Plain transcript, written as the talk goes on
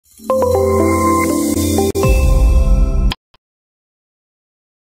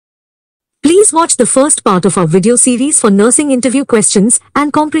Let's watch the first part of our video series for nursing interview questions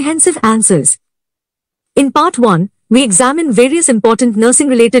and comprehensive answers. In part 1, we examine various important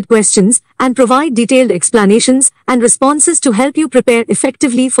nursing-related questions and provide detailed explanations and responses to help you prepare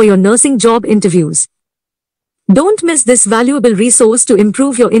effectively for your nursing job interviews. Don't miss this valuable resource to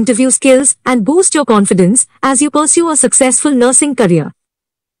improve your interview skills and boost your confidence as you pursue a successful nursing career.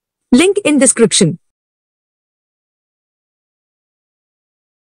 Link in description.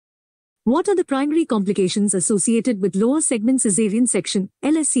 What are the primary complications associated with lower segment cesarean section,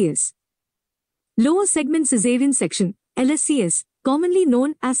 LSCS? Lower segment cesarean section, LSCS, commonly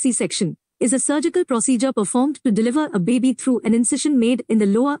known as C-section, is a surgical procedure performed to deliver a baby through an incision made in the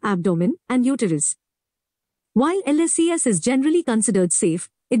lower abdomen and uterus. While LSCS is generally considered safe,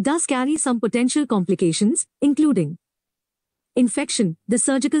 it does carry some potential complications, including infection. The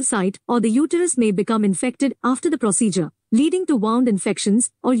surgical site or the uterus may become infected after the procedure, leading to wound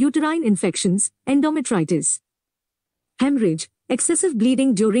infections or uterine infections, endometritis. Hemorrhage. Excessive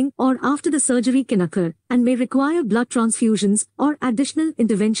bleeding during or after the surgery can occur and may require blood transfusions or additional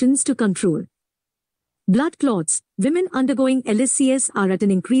interventions to control. Blood clots. Women undergoing LSCS are at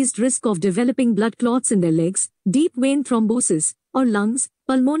an increased risk of developing blood clots in their legs, deep vein thrombosis, or lungs,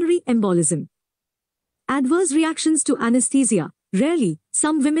 pulmonary embolism. Adverse reactions to anesthesia. Rarely,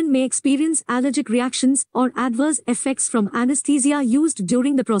 some women may experience allergic reactions or adverse effects from anesthesia used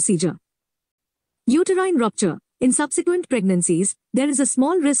during the procedure. Uterine rupture. In subsequent pregnancies, there is a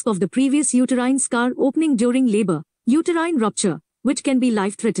small risk of the previous uterine scar opening during labor, uterine rupture, which can be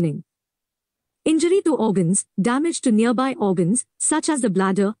life-threatening. Injury to organs. Damage to nearby organs, such as the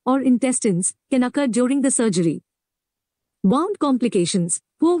bladder or intestines, can occur during the surgery. Wound complications.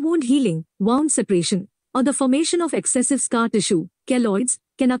 Poor wound healing, wound separation, or the formation of excessive scar tissue, keloids,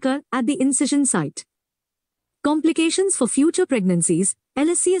 can occur at the incision site. Complications for future pregnancies.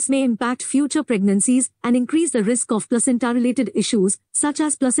 LSCS may impact future pregnancies and increase the risk of placenta-related issues, such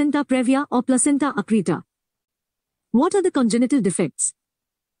as placenta previa or placenta accreta. What are the congenital defects?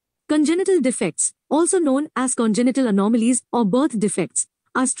 Congenital defects, also known as congenital anomalies or birth defects,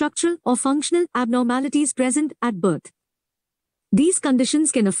 are structural or functional abnormalities present at birth. These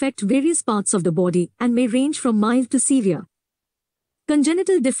conditions can affect various parts of the body and may range from mild to severe.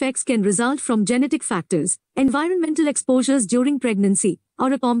 Congenital defects can result from genetic factors, environmental exposures during pregnancy,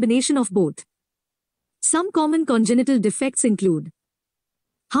 or a combination of both. Some common congenital defects include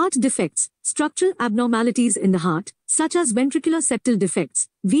heart defects, structural abnormalities in the heart, such as ventricular septal defects,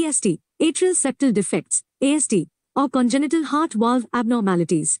 VSD, atrial septal defects, ASD, or congenital heart valve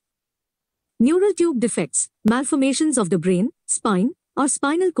abnormalities. Neural tube defects, malformations of the brain, spine, or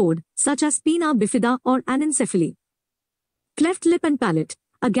spinal cord, such as spina bifida or anencephaly. Cleft lip and palate,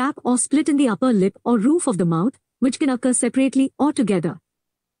 a gap or split in the upper lip or roof of the mouth, which can occur separately or together.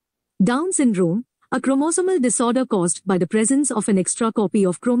 Down syndrome, a chromosomal disorder caused by the presence of an extra copy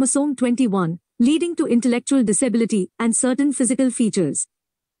of chromosome 21, leading to intellectual disability and certain physical features.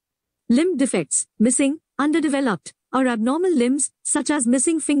 Limb defects, missing, underdeveloped, or abnormal limbs, such as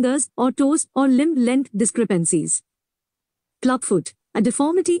missing fingers or toes or limb length discrepancies. Clubfoot, a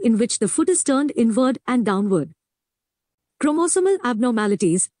deformity in which the foot is turned inward and downward. Chromosomal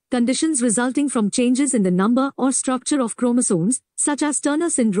abnormalities, conditions resulting from changes in the number or structure of chromosomes, such as Turner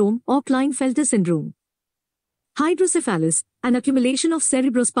syndrome or Klinefelter syndrome. Hydrocephalus, an accumulation of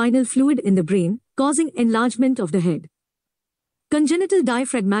cerebrospinal fluid in the brain, causing enlargement of the head. Congenital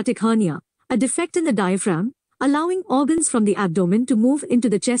diaphragmatic hernia, a defect in the diaphragm, allowing organs from the abdomen to move into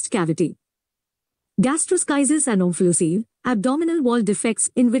the chest cavity. Gastroschisis and omphalocele, abdominal wall defects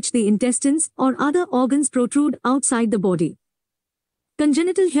in which the intestines or other organs protrude outside the body.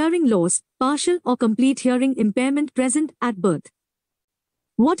 Congenital hearing loss, partial or complete hearing impairment present at birth.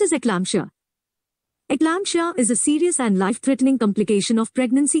 What is eclampsia? Eclampsia is a serious and life-threatening complication of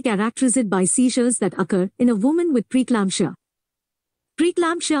pregnancy characterized by seizures that occur in a woman with preeclampsia.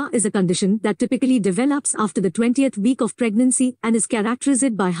 Preeclampsia is a condition that typically develops after the 20th week of pregnancy and is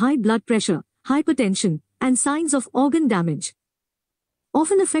characterized by high blood pressure, hypertension, and signs of organ damage,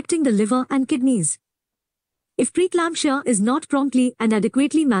 often affecting the liver and kidneys. If preeclampsia is not promptly and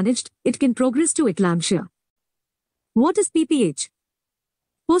adequately managed, it can progress to eclampsia. What is PPH?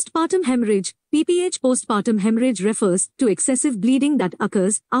 Postpartum hemorrhage. PPH postpartum hemorrhage refers to excessive bleeding that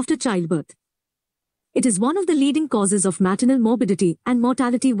occurs after childbirth. It is one of the leading causes of maternal morbidity and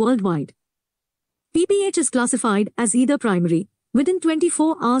mortality worldwide. PPH is classified as either primary, within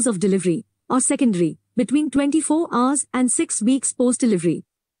 24 hours of delivery, or secondary, between 24 hours and 6 weeks post-delivery.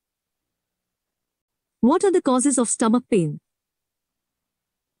 What are the causes of stomach pain?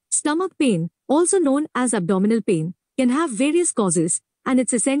 Stomach pain, also known as abdominal pain, can have various causes, and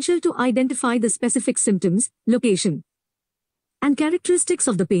it's essential to identify the specific symptoms, location, and characteristics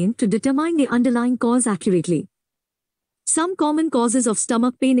of the pain to determine the underlying cause accurately. Some common causes of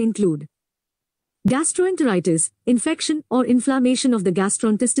stomach pain include gastroenteritis, infection or inflammation of the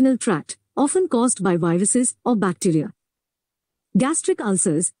gastrointestinal tract, often caused by viruses or bacteria. Gastric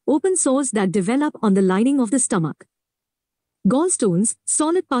ulcers, open sores that develop on the lining of the stomach. Gallstones,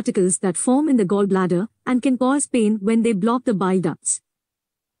 solid particles that form in the gallbladder and can cause pain when they block the bile ducts.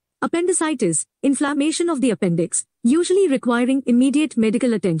 Appendicitis, inflammation of the appendix, usually requiring immediate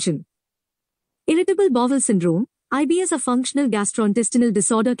medical attention. Irritable bowel syndrome, IBS, a functional gastrointestinal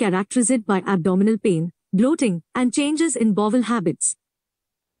disorder characterized by abdominal pain, bloating, and changes in bowel habits.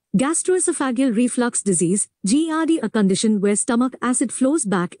 Gastroesophageal reflux disease, GERD, a condition where stomach acid flows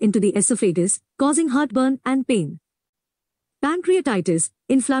back into the esophagus, causing heartburn and pain. Pancreatitis,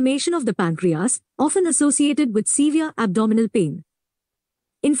 inflammation of the pancreas, often associated with severe abdominal pain.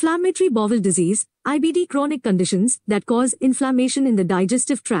 Inflammatory bowel disease, IBD, chronic conditions that cause inflammation in the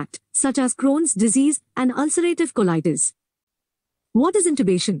digestive tract, such as Crohn's disease and ulcerative colitis. What is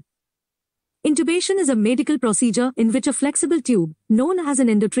intubation? Intubation is a medical procedure in which a flexible tube, known as an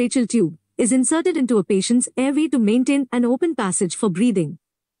endotracheal tube, is inserted into a patient's airway to maintain an open passage for breathing.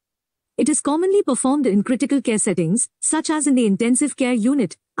 It is commonly performed in critical care settings, such as in the intensive care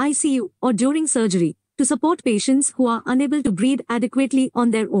unit, ICU, or during surgery, to support patients who are unable to breathe adequately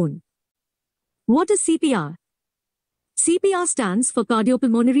on their own. What is CPR? CPR stands for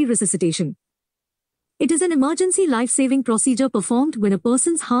cardiopulmonary resuscitation. It is an emergency life-saving procedure performed when a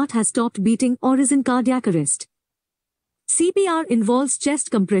person's heart has stopped beating or is in cardiac arrest. CPR involves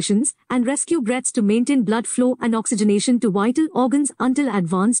chest compressions and rescue breaths to maintain blood flow and oxygenation to vital organs until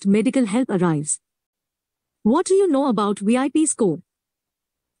advanced medical help arrives. What do you know about VIP score?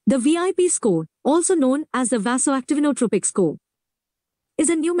 The VIP score, also known as the vasoactive inotropic score, is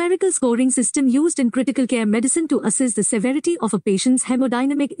a numerical scoring system used in critical care medicine to assess the severity of a patient's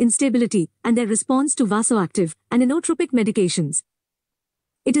hemodynamic instability and their response to vasoactive and inotropic medications.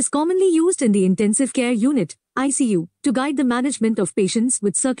 It is commonly used in the intensive care unit, ICU, to guide the management of patients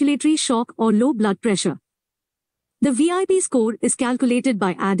with circulatory shock or low blood pressure. The VIP score is calculated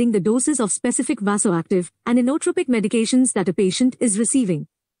by adding the doses of specific vasoactive and inotropic medications that a patient is receiving.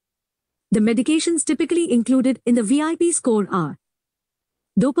 The medications typically included in the VIP score are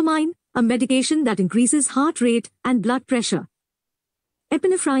dopamine, a medication that increases heart rate and blood pressure.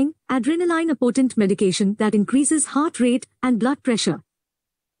 Epinephrine, adrenaline, a potent medication that increases heart rate and blood pressure.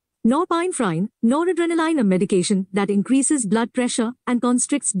 Norepinephrine, noradrenaline, a medication that increases blood pressure and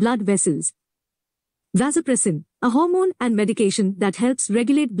constricts blood vessels. Vasopressin, a hormone and medication that helps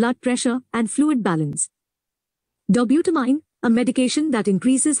regulate blood pressure and fluid balance. Dobutamine, a medication that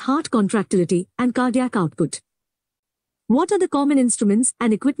increases heart contractility and cardiac output. What are the common instruments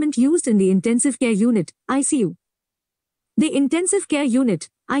and equipment used in the intensive care unit, ICU? The intensive care unit,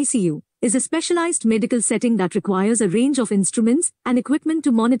 ICU, is a specialized medical setting that requires a range of instruments and equipment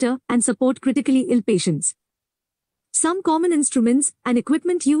to monitor and support critically ill patients. Some common instruments and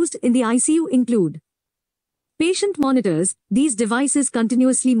equipment used in the ICU include patient monitors. These devices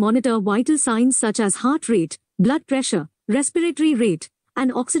continuously monitor vital signs such as heart rate, blood pressure, respiratory rate,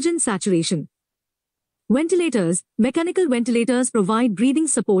 and oxygen saturation. Ventilators. Mechanical ventilators provide breathing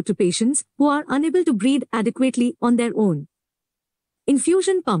support to patients who are unable to breathe adequately on their own.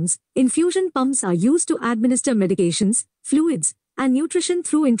 Infusion pumps. Infusion pumps are used to administer medications, fluids, and nutrition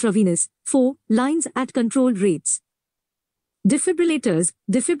through intravenous 4 lines at controlled rates. Defibrillators.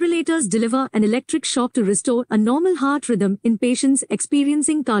 Defibrillators deliver an electric shock to restore a normal heart rhythm in patients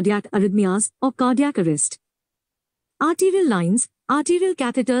experiencing cardiac arrhythmias or cardiac arrest. Arterial lines. Arterial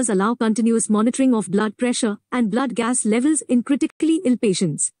catheters allow continuous monitoring of blood pressure and blood gas levels in critically ill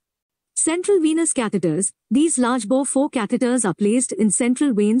patients. Central venous catheters. These large-bore 4 catheters are placed in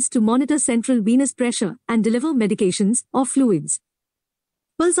central veins to monitor central venous pressure and deliver medications or fluids.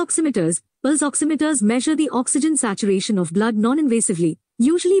 Pulse oximeters. Pulse oximeters measure the oxygen saturation of blood non-invasively,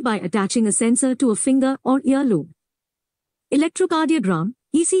 usually by attaching a sensor to a finger or earlobe. Electrocardiogram,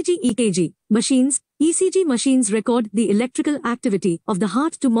 ECG machines. ECG machines record the electrical activity of the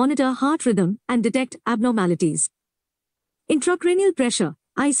heart to monitor heart rhythm and detect abnormalities. Intracranial pressure,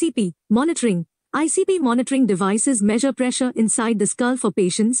 ICP, monitoring. ICP monitoring devices measure pressure inside the skull for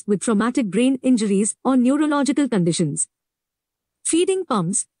patients with traumatic brain injuries or neurological conditions. Feeding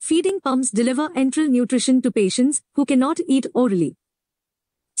pumps. Feeding pumps deliver enteral nutrition to patients who cannot eat orally.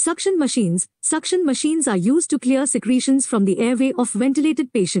 Suction machines. Suction machines are used to clear secretions from the airway of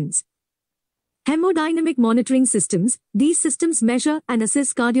ventilated patients. Hemodynamic monitoring systems. These systems measure and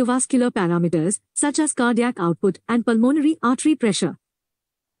assess cardiovascular parameters, such as cardiac output and pulmonary artery pressure.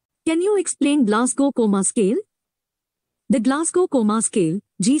 Can you explain Glasgow Coma Scale? The Glasgow Coma Scale,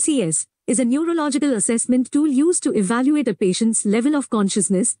 GCS, is a neurological assessment tool used to evaluate a patient's level of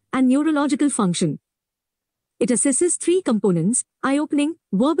consciousness and neurological function. It assesses three components: eye-opening,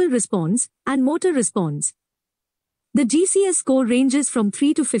 verbal response, and motor response. The GCS score ranges from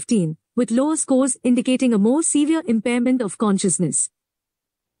 3 to 15, with lower scores indicating a more severe impairment of consciousness.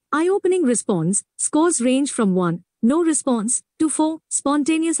 Eye-opening response scores range from 1, no response, to 4,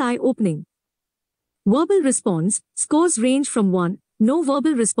 spontaneous eye-opening. Verbal response scores range from 1, no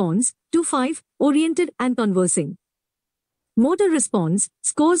verbal response, to 5, oriented and conversing. Motor response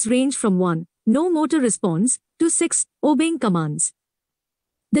scores range from 1, no motor response, to 6, obeying commands.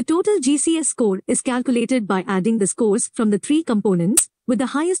 The total GCS score is calculated by adding the scores from the three components, with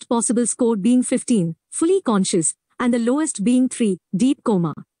the highest possible score being 15, fully conscious, and the lowest being 3, deep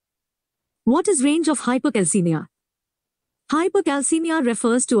coma. What is range of hypercalcemia? Hypercalcemia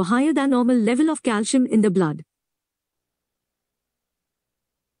refers to a higher than normal level of calcium in the blood.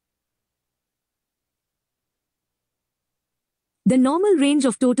 The normal range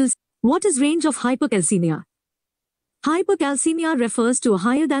of totals. What is range of hypercalcemia? Hypercalcemia refers to a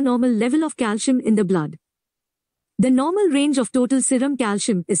higher than normal level of calcium in the blood. The normal range of total serum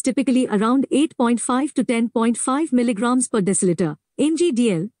calcium is typically around 8.5 to 10.5 milligrams per deciliter,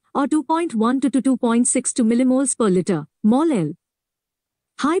 mg/dl, or 2.1 to 2.62 millimoles per liter, mol/L.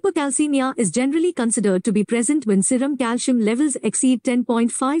 Hypercalcemia is generally considered to be present when serum calcium levels exceed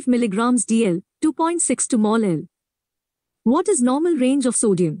 10.5 milligrams dl, 2.62 mol/L. What is normal range of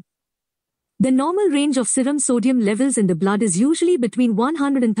sodium? The normal range of serum sodium levels in the blood is usually between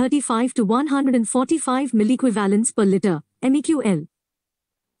 135 to 145 milliequivalents per liter, MEQL.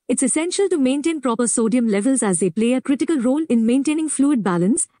 It's essential to maintain proper sodium levels as they play a critical role in maintaining fluid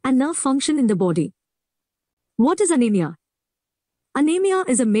balance and nerve function in the body. What is anemia? Anemia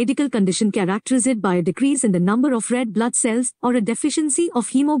is a medical condition characterized by a decrease in the number of red blood cells or a deficiency of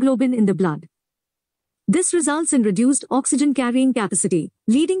hemoglobin in the blood. This results in reduced oxygen carrying capacity,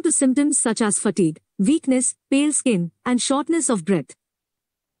 leading to symptoms such as fatigue, weakness, pale skin, and shortness of breath.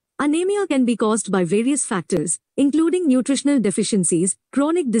 Anemia can be caused by various factors, including nutritional deficiencies,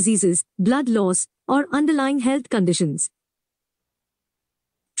 chronic diseases, blood loss, or underlying health conditions.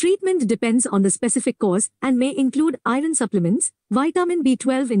 Treatment depends on the specific cause and may include iron supplements, vitamin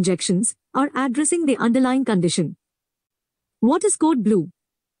B12 injections, or addressing the underlying condition. What is code blue?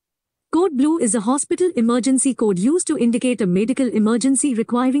 Code blue is a hospital emergency code used to indicate a medical emergency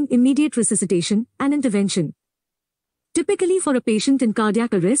requiring immediate resuscitation and intervention, typically for a patient in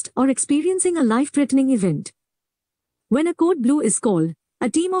cardiac arrest or experiencing a life-threatening event. When a code blue is called, a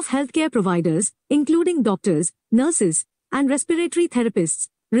team of healthcare providers, including doctors, nurses, and respiratory therapists,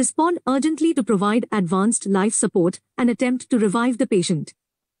 respond urgently to provide advanced life support and attempt to revive the patient.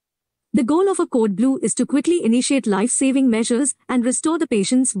 The goal of a code blue is to quickly initiate life-saving measures and restore the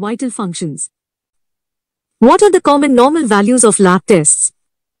patient's vital functions. What are the common normal values of lab tests?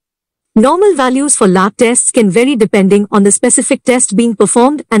 Normal values for lab tests can vary depending on the specific test being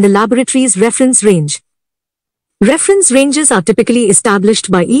performed and the laboratory's reference range. Reference ranges are typically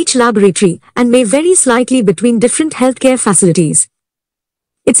established by each laboratory and may vary slightly between different healthcare facilities.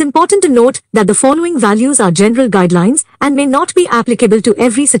 It's important to note that the following values are general guidelines and may not be applicable to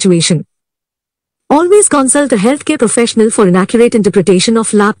every situation. Always consult a healthcare professional for an accurate interpretation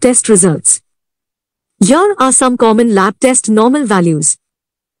of lab test results. Here are some common lab test normal values.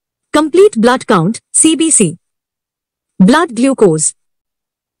 Complete blood count, CBC. Blood glucose.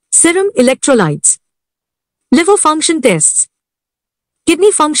 Serum electrolytes. Liver function tests.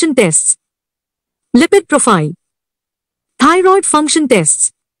 Kidney function tests. Lipid profile. Thyroid function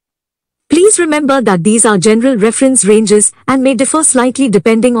tests. Please remember that these are general reference ranges and may differ slightly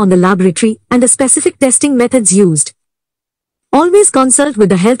depending on the laboratory and the specific testing methods used. Always consult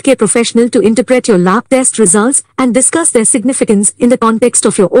with a healthcare professional to interpret your lab test results and discuss their significance in the context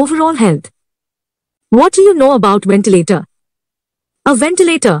of your overall health. What do you know about ventilator? A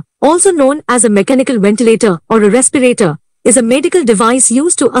ventilator, also known as a mechanical ventilator or a respirator, is a medical device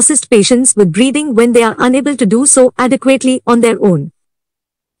used to assist patients with breathing when they are unable to do so adequately on their own.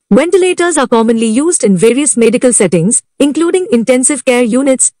 Ventilators are commonly used in various medical settings, including intensive care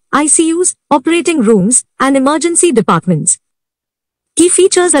units, ICUs, operating rooms, and emergency departments. Key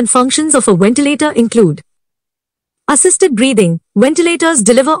features and functions of a ventilator include assisted breathing. Ventilators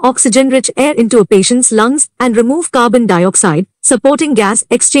deliver oxygen-rich air into a patient's lungs and remove carbon dioxide, supporting gas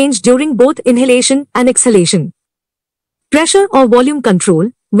exchange during both inhalation and exhalation. Pressure or volume control.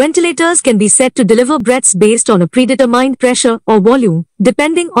 Ventilators can be set to deliver breaths based on a predetermined pressure or volume,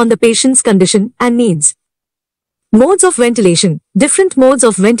 depending on the patient's condition and needs. Modes of ventilation. Different modes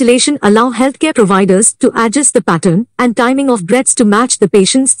of ventilation allow healthcare providers to adjust the pattern and timing of breaths to match the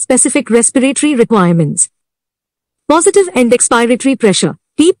patient's specific respiratory requirements. Positive end expiratory pressure.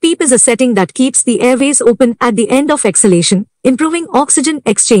 PEEP. PEEP is a setting that keeps the airways open at the end of exhalation, improving oxygen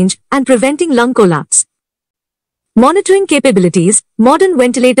exchange and preventing lung collapse. Monitoring capabilities. Modern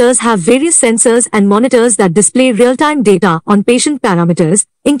ventilators have various sensors and monitors that display real-time data on patient parameters,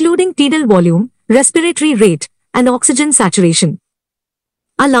 including tidal volume, respiratory rate, and oxygen saturation.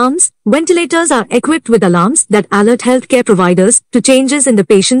 Alarms. Ventilators are equipped with alarms that alert healthcare providers to changes in the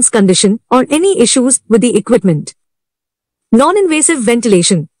patient's condition or any issues with the equipment. Non-invasive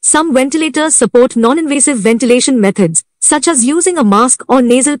ventilation. Some ventilators support non-invasive ventilation methods, such as using a mask or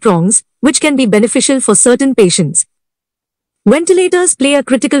nasal prongs, which can be beneficial for certain patients. Ventilators play a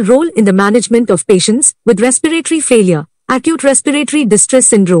critical role in the management of patients with respiratory failure, acute respiratory distress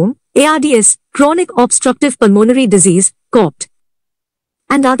syndrome, ARDS, chronic obstructive pulmonary disease, COPD,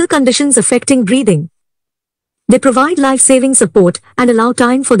 and other conditions affecting breathing. They provide life-saving support and allow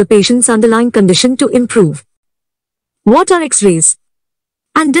time for the patient's underlying condition to improve. What are X-rays?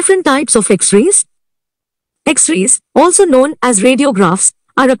 And different types of X-rays? X-rays, also known as radiographs,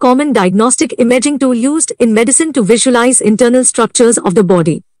 are a common diagnostic imaging tool used in medicine to visualize internal structures of the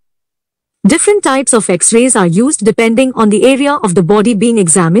body. Different types of X-rays are used depending on the area of the body being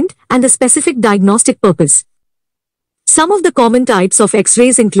examined and the specific diagnostic purpose. Some of the common types of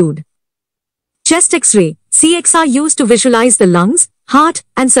X-rays include chest X-ray, CX, used to visualize the lungs, heart,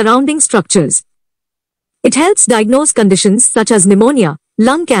 and surrounding structures. It helps diagnose conditions such as pneumonia,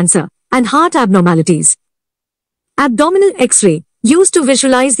 lung cancer, and heart abnormalities. Abdominal X-ray, used to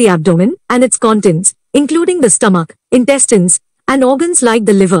visualize the abdomen and its contents, including the stomach, intestines, and organs like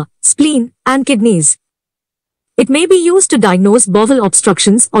the liver, spleen, and kidneys. It may be used to diagnose bowel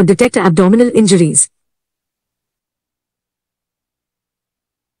obstructions or detect abdominal injuries.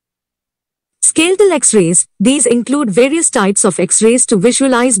 Skeletal X-rays. These include various types of X-rays to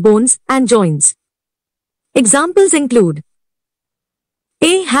visualize bones and joints. Examples include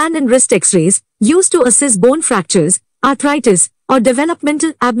A. Hand and wrist X-rays, used to assess bone fractures, arthritis, or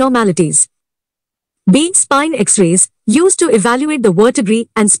developmental abnormalities. B. Spine X-rays, used to evaluate the vertebrae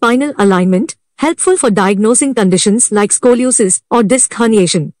and spinal alignment, helpful for diagnosing conditions like scoliosis or disc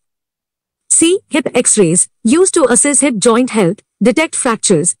herniation. C. Hip X-rays, used to assess hip joint health, detect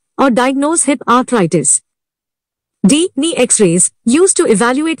fractures, or diagnose hip arthritis. D. Knee X-rays, used to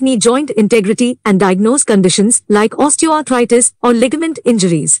evaluate knee joint integrity and diagnose conditions like osteoarthritis or ligament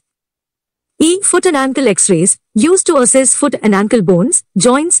injuries. E. Foot and ankle X-rays, used to assess foot and ankle bones,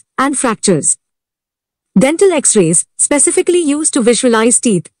 joints, and fractures. Dental X-rays, specifically used to visualize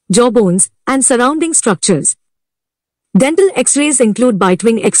teeth, jawbones, and surrounding structures. Dental X-rays include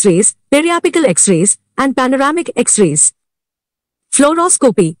bite-wing X-rays, periapical X-rays, and panoramic X-rays.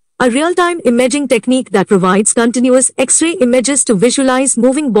 Fluoroscopy, a real-time imaging technique that provides continuous X-ray images to visualize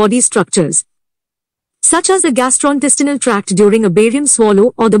moving body structures, such as the gastrointestinal tract during a barium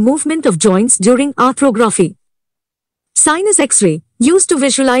swallow or the movement of joints during arthrography. Sinus X-ray, used to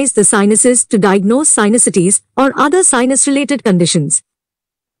visualize the sinuses to diagnose sinusitis or other sinus-related conditions.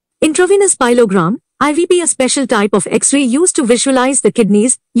 Intravenous pyelogram, IVP, a special type of X-ray used to visualize the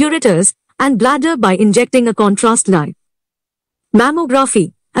kidneys, ureters, and bladder by injecting a contrast light.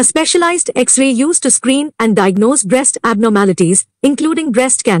 Mammography, a specialized X-ray used to screen and diagnose breast abnormalities, including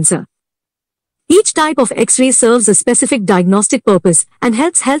breast cancer. Each type of X-ray serves a specific diagnostic purpose and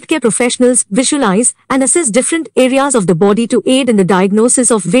helps healthcare professionals visualize and assess different areas of the body to aid in the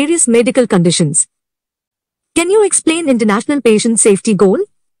diagnosis of various medical conditions. Can you explain International Patient Safety Goal?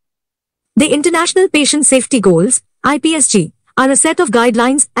 The International Patient Safety Goals, IPSG, are a set of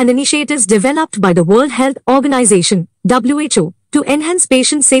guidelines and initiatives developed by the World Health Organization, WHO, to enhance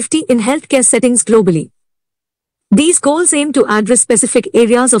patient safety in healthcare settings globally. These goals aim to address specific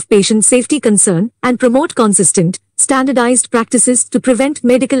areas of patient safety concern and promote consistent, standardized practices to prevent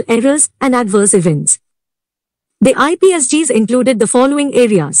medical errors and adverse events. The IPSGs included the following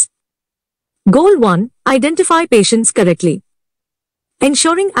areas. Goal 1. Identify patients correctly.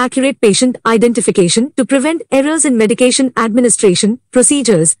 Ensuring accurate patient identification to prevent errors in medication administration,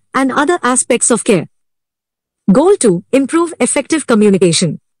 procedures, and other aspects of care. Goal 2. Improve effective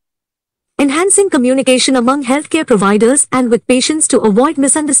communication. Enhancing communication among healthcare providers and with patients to avoid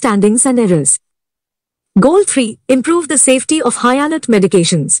misunderstandings and errors. Goal 3. Improve the safety of high-alert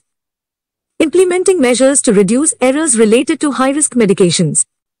medications. Implementing measures to reduce errors related to high-risk medications.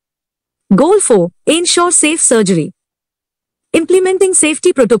 Goal 4. Ensure safe surgery. Implementing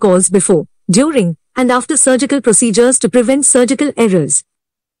safety protocols before, during, and after surgical procedures to prevent surgical errors.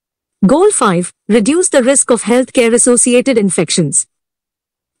 Goal 5. Reduce the risk of healthcare-associated infections.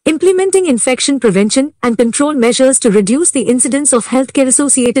 Implementing infection prevention and control measures to reduce the incidence of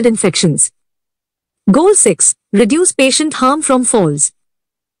healthcare-associated infections. Goal 6. Reduce patient harm from falls.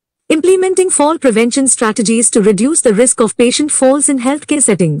 Implementing fall prevention strategies to reduce the risk of patient falls in healthcare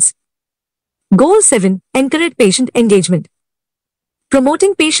settings. Goal 7. Encourage patient engagement.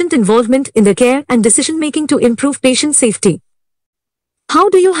 Promoting patient involvement in the care and decision-making to improve patient safety. How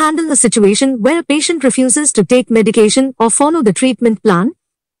do you handle a situation where a patient refuses to take medication or follow the treatment plan?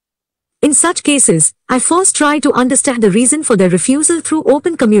 In such cases, I first try to understand the reason for their refusal through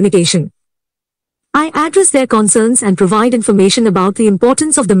open communication. I address their concerns and provide information about the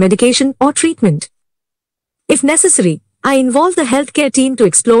importance of the medication or treatment. If necessary, I involve the healthcare team to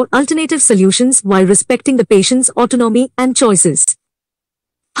explore alternative solutions while respecting the patient's autonomy and choices.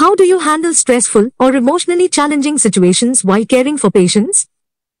 How do you handle stressful or emotionally challenging situations while caring for patients?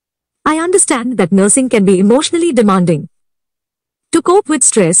 I understand that nursing can be emotionally demanding. To cope with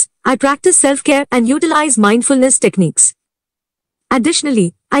stress, I practice self-care and utilize mindfulness techniques.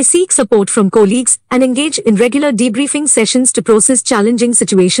 Additionally, I seek support from colleagues and engage in regular debriefing sessions to process challenging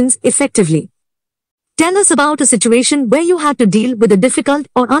situations effectively. Tell us about a situation where you had to deal with a difficult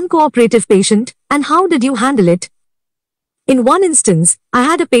or uncooperative patient, and how did you handle it? In one instance, I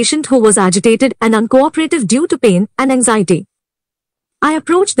had a patient who was agitated and uncooperative due to pain and anxiety. I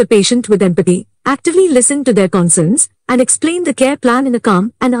approached the patient with empathy, actively listened to their concerns, and explained the care plan in a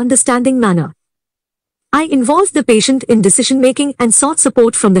calm and understanding manner. I involved the patient in decision-making and sought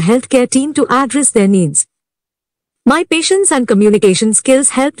support from the healthcare team to address their needs. My patience and communication skills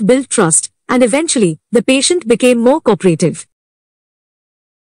helped build trust, and eventually, the patient became more cooperative.